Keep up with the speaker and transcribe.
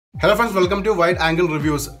Hello friends, welcome to Wide Angle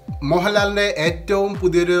Reviews. Mohanlal's ഏറ്റവും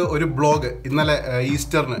പുതിയൊരു ഒരു ബ്ലോഗ് ഇന്നലെ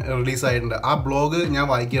ഈസ്റ്ററിന് റിലീസ് ആയിട്ടുണ്ട്. ആ ബ്ലോഗ് ഞാൻ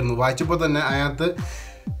വായിക്കായിരുന്നു. വായിച്ചപ്പോൾ തന്നെ അതിനകത്ത്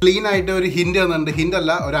ക്ലീൻ ആയിട്ട് ഒരു ഹിന്റ് തന്നിട്ടുണ്ട്. ഹിന്റ്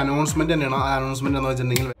അല്ല, ഒരു അനൗൺസ്മെന്റ് തന്നെയാണ്. ആ അനൗൺസ്മെന്റ് എന്ന്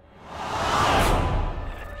വെച്ചിട്ടുണ്ടെങ്കിൽ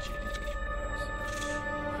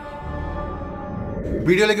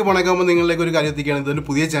വീഡിയോയിലേക്ക് പോണേക്കാകുമ്പോൾ നിങ്ങളിലേക്ക് ഒരു കാര്യം എത്തിക്കുകയാണ്. ഇതൊരു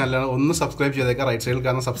പുതിയ ചാനലാണ്. ഒന്ന് സബ്സ്ക്രൈബ് ചെയ്തേക്കാം. റൈറ്റ് സൈഡിൽ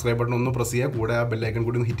കാണുന്ന സബ്സ്ക്രൈബ് ബട്ടൺ ഒന്ന് പ്രസ് ചെയ്യുക. കൂടെ ആ ബെല്ലൈക്കൺ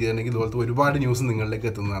കൂടി ഒന്ന് ഹിറ്റ് ചെയ്തിട്ടുണ്ടെങ്കിൽ ഇതുപോലത്തെ ഒരുപാട് ന്യൂസ് നിങ്ങളിലേക്ക്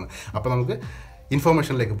എത്തുന്നതാണ്. അപ്പോൾ നമുക്ക്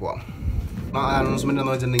ഇൻഫോർമേഷനിലേക്ക് പോവാം. ആ അനൗൺസ്മെൻറ്റ്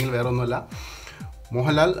എന്ന് വെച്ചിട്ടുണ്ടെങ്കിൽ വേറെ ഒന്നുമല്ല,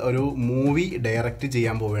 മോഹൻലാൽ ഒരു മൂവി ഡയറക്റ്റ്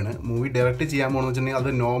ചെയ്യാൻ പോവുകയാണ്. മൂവി ഡയറക്റ്റ് ചെയ്യാൻ പോകുന്നത് വെച്ചിട്ടുണ്ടെങ്കിൽ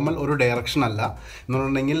അത് നോർമൽ ഒരു ഡയറക്ഷൻ അല്ല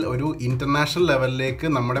എന്നുണ്ടെങ്കിൽ ഒരു ഇൻ്റർനാഷണൽ ലെവലിലേക്ക്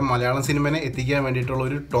നമ്മുടെ മലയാളം സിനിമയെ എത്തിക്കാൻ വേണ്ടിയിട്ടുള്ള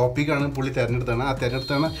ഒരു ടോപ്പിക്കാണ് പുള്ളി തിരഞ്ഞെടുത്താണ്. ആ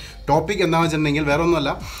തിരഞ്ഞെടുത്താണ് ടോപ്പിക് എന്താണെന്ന് വെച്ചിട്ടുണ്ടെങ്കിൽ വേറെ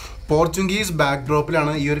ഒന്നുമല്ല, പോർച്ചുഗീസ്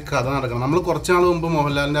ബാക്ക്ഡ്രോപ്പിലാണ് ഈ ഒരു കഥ നടക്കുന്നത്. നമ്മൾ കുറച്ച് നാൾ മുമ്പ്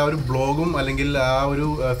മോഹൻലാലിൻ്റെ ആ ഒരു ബ്ലോഗും അല്ലെങ്കിൽ ആ ഒരു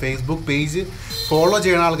ഫേസ്ബുക്ക് പേജ് ഫോളോ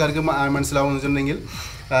ചെയ്യുന്ന ആൾക്കാർക്ക് മനസ്സിലാവുമെന്ന് വെച്ചിട്ടുണ്ടെങ്കിൽ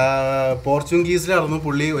പോർച്ചുഗീസിലായിരുന്നു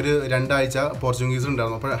പുള്ളി ഒരു 2 ആഴ്ച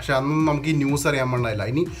പോർച്ചുഗീസിലുണ്ടായിരുന്നു. പക്ഷേ അന്നും നമുക്ക് ഈ ന്യൂസ് അറിയാൻ പാടില്ല.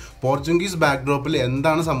 ഇനി പോർച്ചുഗീസ് ബാക്ക്ഡ്രോപ്പിൽ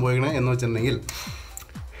എന്താണ് സംഭവിക്കുന്നത് എന്ന് വെച്ചിട്ടുണ്ടെങ്കിൽ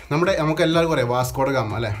നമുക്ക് എല്ലാവർക്കും അറിയാം വാസ്കോ ഡ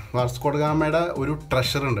ഗാമ അല്ലേ. വാസ്കോ ഡ ഗാമയുടെ ഒരു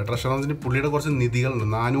ട്രഷറുണ്ട്. ട്രഷർ എന്ന് വെച്ചിട്ടുണ്ടെങ്കിൽ പുള്ളിയുടെ കുറച്ച് നിധികളുണ്ട്.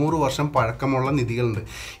 400 വർഷം പഴക്കമുള്ള നിധികളുണ്ട്.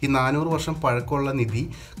 ഈ 400 വർഷം പഴക്കമുള്ള നിധി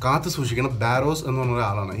കാത്തു സൂക്ഷിക്കുന്ന ബാരോസ് എന്ന് പറഞ്ഞ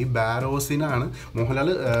ഒരാളാണ്. ഈ ബാരോസിനാണ്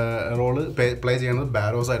മോഹൻലാൽ റോള് പ്ലേ ചെയ്യുന്നത്.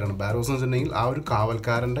 ബാരോസ് ആയിട്ടാണ്. ബാരോസ് എന്ന് വെച്ചിട്ടുണ്ടെങ്കിൽ ആ ഒരു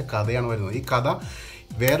കാവൽക്കാരൻ്റെ കഥയാണ് വരുന്നത്. ഈ കഥ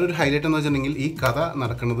വേറൊരു ഹൈലൈറ്റ് എന്ന് വെച്ചിട്ടുണ്ടെങ്കിൽ ഈ കഥ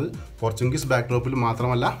നടക്കുന്നത് പോർച്ചുഗീസ് ബാക്ക്ഡ്രോപ്പിൽ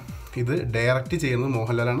മാത്രമല്ല, ഇത് ഡയറക്റ്റ് ചെയ്യുന്നത്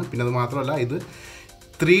മോഹൻലാലാണ്. പിന്നെ അത് മാത്രമല്ല, ഇത്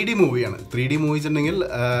 3D മൂവിയാണ്. 3D മൂവി വെച്ചിട്ടുണ്ടെങ്കിൽ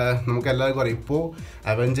നമുക്ക് എല്ലാവർക്കും അറിയാം, ഇപ്പോൾ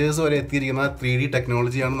അവഞ്ചേഴ്സ് വരെ എത്തിയിരിക്കുന്ന 3D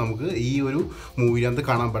ടെക്നോളജിയാണ് നമുക്ക് ഈ ഒരു മൂവിനകത്ത്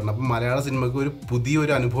കാണാൻ പറ്റുന്നത്. അപ്പോൾ മലയാള സിനിമയ്ക്ക് ഒരു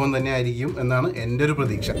പുതിയൊരു അനുഭവം തന്നെ ആയിരിക്കും എന്നാണ് എൻ്റെ ഒരു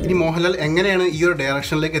പ്രതീക്ഷ. ഇനി മോഹൻലാൽ എങ്ങനെയാണ് ഈ ഒരു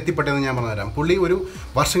ഡയറക്ഷനിലേക്ക് എത്തിപ്പെട്ടതെന്ന് ഞാൻ പറഞ്ഞുതരാം. പുള്ളി ഒരു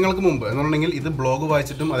വർഷങ്ങൾക്ക് മുമ്പ് എന്നുണ്ടെങ്കിൽ ഇത് ബ്ലോഗ്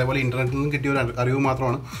വായിച്ചിട്ടും അതേപോലെ ഇൻ്റർനെറ്റിൽ നിന്നും കിട്ടിയ ഒരു അറിവ്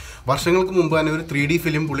മാത്രമാണ്. വർഷങ്ങൾക്ക് മുമ്പ് തന്നെ ഒരു 3D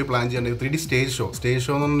ഫിലിം പുള്ളി പ്ലാൻ ചെയ്യേണ്ടത്. 3D സ്റ്റേജ്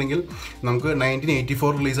ഷോ എന്നുണ്ടെങ്കിൽ നമുക്ക്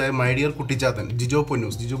 1984 റിലീസായ മൈ ഡിയർ കുട്ടിച്ചാത്തൻ, ജിജോ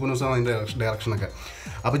പൊന്നൂസാണ് അതിൻ്റെ ഡയറക്ഷനൊക്കെ.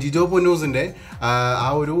 അപ്പോൾ ജിജോ പൊന്നൂസിൻ്റെ ആ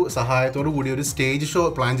ഒരു സഹായത്തോടു കൂടി ഒരു സ്റ്റേജ് ഷോ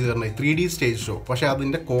പ്ലാൻ ചെയ്തിരുന്നത്, 3D സ്റ്റേജ് ഷോ. പക്ഷേ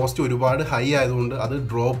അതിൻ്റെ കോസ്റ്റ് ഒരുപാട് ഹൈ ആയതുകൊണ്ട് അത്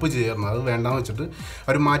ഡ്രോപ്പ് ചെയ്തിരുന്നു. അത് വേണ്ടാന്ന് വെച്ചിട്ട്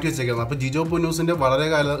അവർ മാറ്റി വെച്ചേക്കായിരുന്നു. അപ്പോൾ ജിജോ പൊന്നൂസിൻ്റെ വളരെ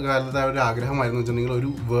കാലത്തായ ഒരു ആഗ്രഹമായിരുന്നു വെച്ചിട്ടുണ്ടെങ്കിൽ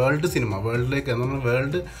ഒരു വേൾഡ് സിനിമ, വേൾഡിലേക്ക് എന്ന് പറഞ്ഞാൽ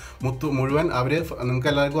വേൾഡ് മുഴുവൻ അവർ, നമുക്ക്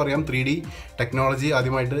എല്ലാവർക്കും അറിയാം 3D ടെക്നോളജി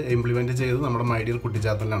ആദ്യമായിട്ട് ഇംപ്ലിമെൻറ്റ് ചെയ്തത് നമ്മുടെ മൈ ഡിയർ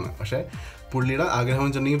കുട്ടിച്ചാത്തനിലാണ്. പക്ഷേ പുള്ളിയുടെ ആഗ്രഹം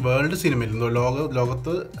വെച്ചിട്ടുണ്ടെങ്കിൽ വേൾഡ് സിനിമയിൽ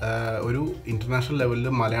ലോകത്ത് ഒരു ഇൻ്റർനാഷണൽ ലെവലിൽ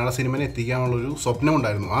മലയാള സിനിമയെ എത്തിക്കാനുള്ളൊരു സ്വപ്നം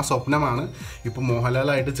ഉണ്ടായിരുന്നു. ആ സ്വപ്നമാണ് ഇപ്പോൾ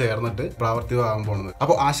മോഹൻലാലായിട്ട് ചേർന്നിട്ട് പ്രാവർത്തികമാകാൻ പോകുന്നത്.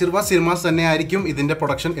 അപ്പോൾ ആശീർവാദ് സിനിമാസ് തന്നെ ആയിരിക്കും ഇതിൻ്റെ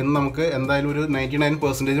പ്രൊഡക്ഷൻ എന്ന് നമുക്ക് എന്തായാലും ഒരു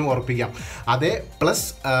 99% ഉറപ്പിക്കാം. അതേ പ്ലസ്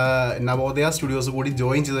നവോദയ സ്റ്റുഡിയോസ് കൂടി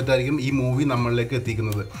ജോയിൻ ചെയ്തിട്ടായിരിക്കും ഈ മൂവി നമ്മളിലേക്ക്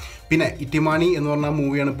എത്തിക്കുന്നത്. പിന്നെ ഇറ്റിമാണി എന്ന് പറഞ്ഞ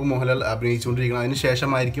മൂവിയാണ് ഇപ്പോൾ മോഹൻലാൽ അഭിനയിച്ചുകൊണ്ടിരിക്കുന്നത്. അതിന്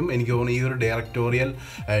ശേഷമായിരിക്കും എനിക്ക് തോന്നുന്നു ഈ ഒരു ഡയറക്ടോറിയൽ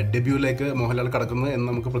ഡെബ്യൂലേക്ക് മോഹൻലാൽ കടക്കുന്നത് എന്ന്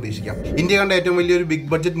നമുക്ക് പ്രതീക്ഷിക്കാം. ഇന്ത്യ കണ്ട ഏറ്റവും വലിയൊരു ബിഗ്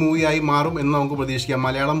ബഡ്ജറ്റ് മൂവിയായി മാറും എന്ന് നമുക്ക് പ്രതീക്ഷിക്കാം.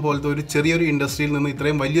 മലയാളം പോലത്തെ ഒരു ചെറിയൊരു ഇൻഡസ്ട്രിയിൽ നിന്ന്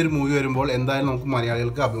ഇത്രയും വലിയൊരു മൂവി വരുമ്പോൾ എന്തായാലും നമുക്ക്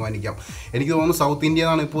മലയാളികൾക്ക് അഭിമാനിക്കാം. എനിക്ക് തോന്നുന്നു സൗത്ത്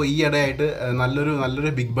ഇന്ത്യയിലാണ് ഇപ്പോൾ ഈ ഇടയായിട്ട്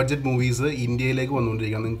നല്ലൊരു ബിഗ് ബഡ്ജറ്റ് മൂവീസ് ഇന്ത്യയിലേക്ക്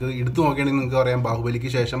വന്നുകൊണ്ടിരിക്കുകയാണ്. നിങ്ങൾക്ക് എടുത്തു നോക്കുകയാണെങ്കിൽ നിങ്ങൾക്ക് അറിയാം,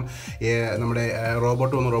 ബാഹുബലിക്ക് ശേഷം നമ്മുടെ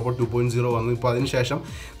റോബോട്ട് 2.0 വന്നു. ഇപ്പോൾ അതിന് ശേഷം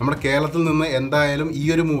നമ്മുടെ കേരളത്തിൽ നിന്ന് എന്തായാലും ഈ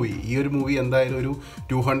ഒരു മൂവി എന്തായാലും ഒരു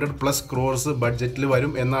 200+ crores ബഡ്ജറ്റിൽ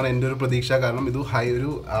വരും എന്നാണ് എൻ്റെ ഒരു പ്രതീക്ഷ. കാരണം ഇത്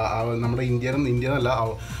നമ്മുടെ ഇന്ത്യനല്ല,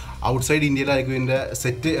 ഔട്ട്സൈഡ് ഇന്ത്യയിലായിരിക്കും ഇതിൻ്റെ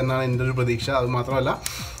സെറ്റ് എന്നാണ് എൻ്റെ ഒരു പ്രതീക്ഷ. അത് മാത്രമല്ല,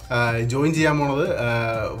 ജോയിൻ ചെയ്യാൻ പോണത്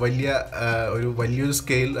വലിയൊരു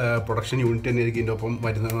സ്കെയിൽ പ്രൊഡക്ഷൻ യൂണിറ്റ് തന്നെയായിരിക്കും ഇതിൻ്റെ ഒപ്പം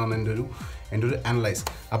വരുന്നതെന്നാണ് എൻ്റെ ഒരു അനലൈസ്.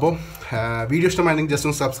 അപ്പോൾ വീഡിയോ ഇഷ്ടമായിരുന്നെങ്കിൽ ജസ്റ്റ്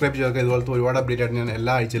ഒന്ന് സബ്സ്ക്രൈബ് ചെയ്യുക. ഇതുപോലത്തെ ഒരുപാട് അപ്ഡേറ്റ് ആയിട്ട് ഞാൻ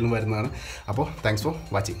എല്ലാ ആഴ്ചയിലും വരുന്നതാണ്. അപ്പോൾ താങ്ക്സ് ഫോർ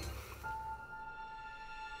വാച്ചിങ്.